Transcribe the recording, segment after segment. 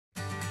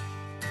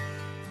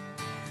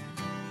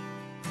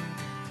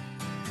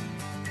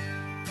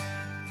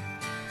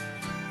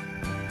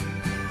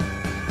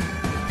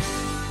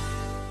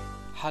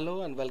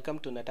Hello and welcome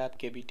to NetApp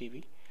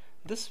KBTV.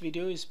 This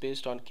video is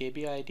based on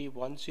KBID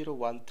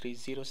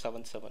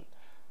 1013077.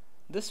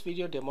 This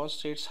video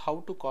demonstrates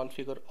how to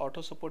configure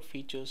AutoSupport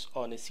features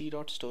on a C.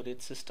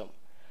 storage system.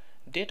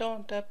 Data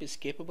ONTAP is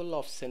capable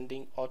of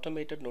sending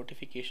automated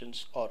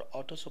notifications or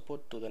AutoSupport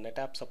to the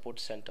NetApp Support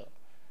Center.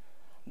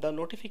 The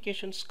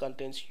notifications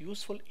contains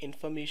useful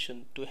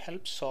information to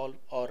help solve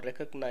or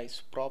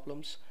recognize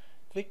problems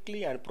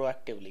quickly and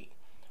proactively.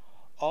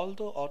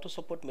 Although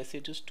AutoSupport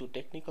messages to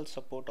technical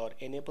support are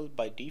enabled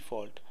by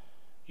default,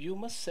 you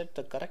must set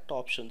the correct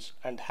options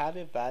and have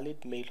a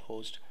valid mail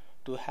host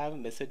to have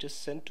messages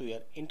sent to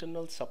your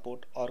internal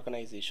support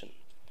organization.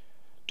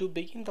 To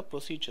begin the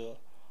procedure,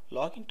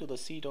 log into the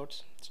C.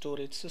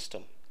 storage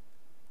system.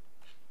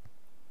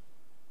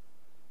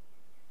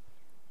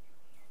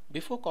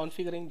 Before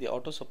configuring the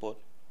AutoSupport,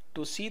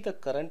 to see the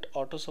current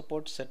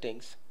AutoSupport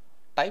settings,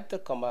 type the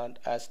command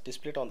as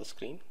displayed on the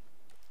screen.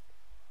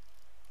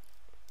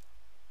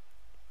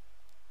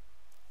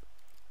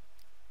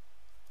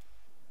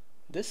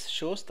 This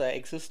shows the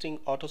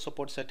existing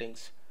AutoSupport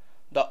settings.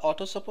 The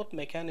AutoSupport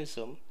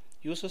mechanism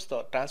uses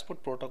the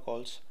transport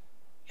protocols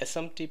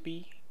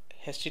SMTP,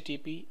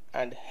 HTTP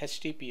and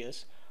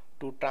HTTPS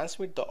to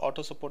transmit the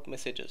AutoSupport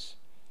messages.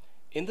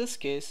 In this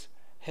case,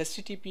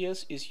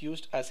 HTTPS is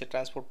used as a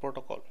transport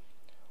protocol.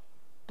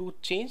 To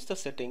change the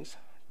settings,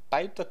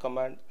 type the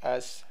command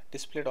as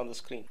displayed on the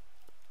screen.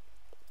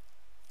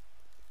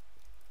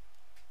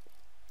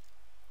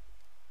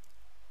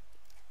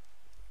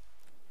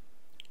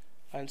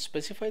 And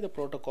specify the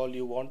protocol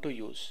you want to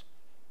use.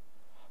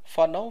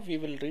 For now, we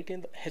will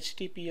retain the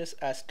HTTPS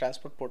as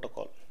transport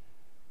protocol.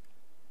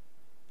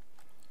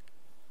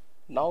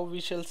 Now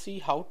we shall see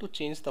how to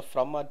change the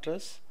from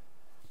address,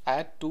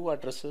 add two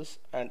addresses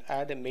and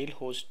add a mail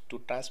host to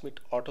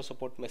transmit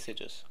AutoSupport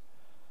messages.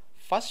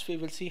 First, we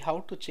will see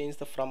how to change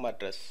the from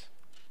address.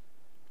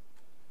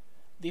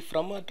 The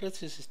from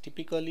address is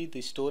typically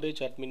the storage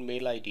admin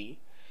mail ID.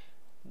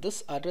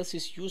 This address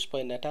is used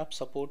by NetApp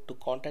support to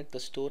contact the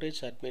storage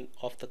admin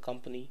of the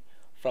company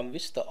from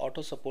which the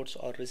AutoSupports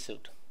are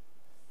received.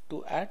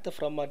 To add the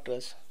from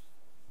address,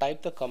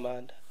 type the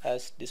command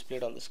as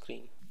displayed on the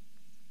screen.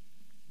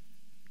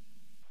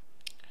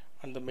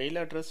 And the mail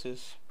address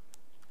is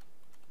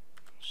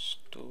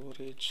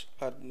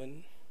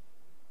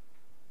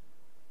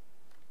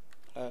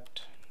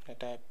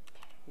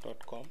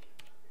storageadmin@netapp.com.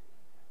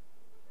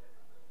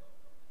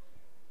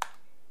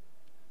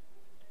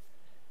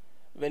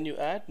 When you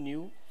add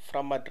new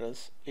from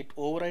address, it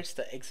overrides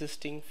the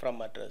existing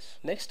from address.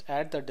 Next,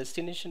 add the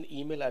destination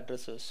email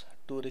addresses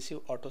to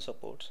receive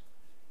AutoSupports.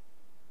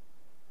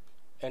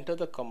 Enter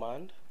the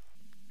command.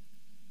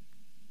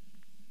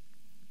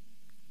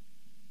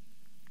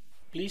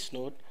 Please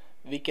note,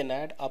 we can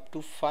add up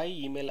to 5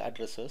 email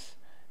addresses.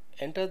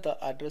 Enter the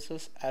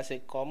addresses as a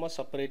comma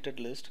separated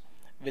list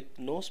with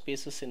no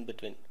spaces in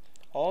between.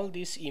 All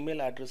these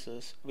email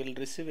addresses will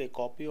receive a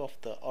copy of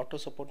the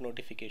AutoSupport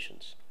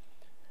notifications.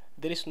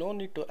 There is no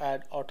need to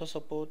add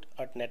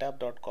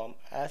AutoSupport@netapp.com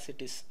as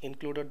it is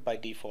included by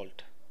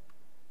default.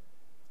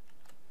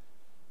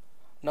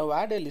 Now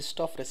add a list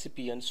of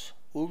recipients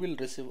who will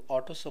receive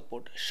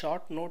AutoSupport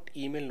short note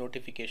email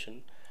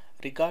notification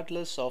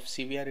regardless of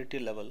severity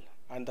level,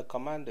 and the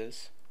command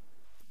is.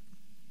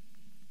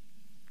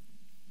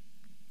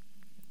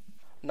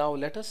 Now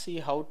let us see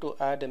how to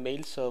add a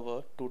mail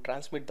server to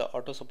transmit the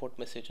AutoSupport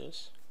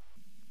messages.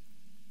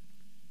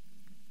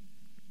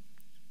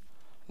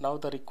 Now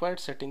the required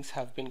settings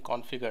have been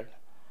configured.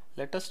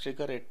 Let us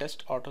trigger a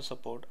test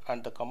AutoSupport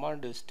and the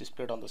command is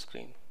displayed on the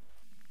screen.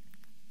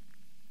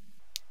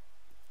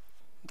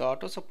 The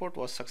AutoSupport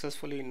was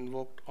successfully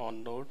invoked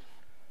on node.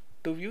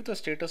 To view the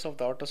status of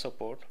the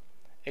AutoSupport,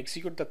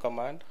 execute the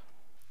command.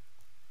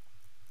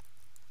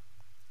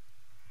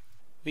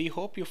 We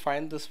hope you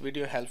find this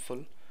video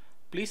helpful.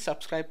 Please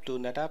subscribe to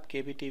NetApp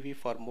KBTV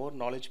for more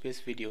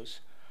knowledge-based videos.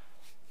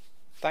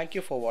 Thank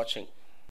you for watching.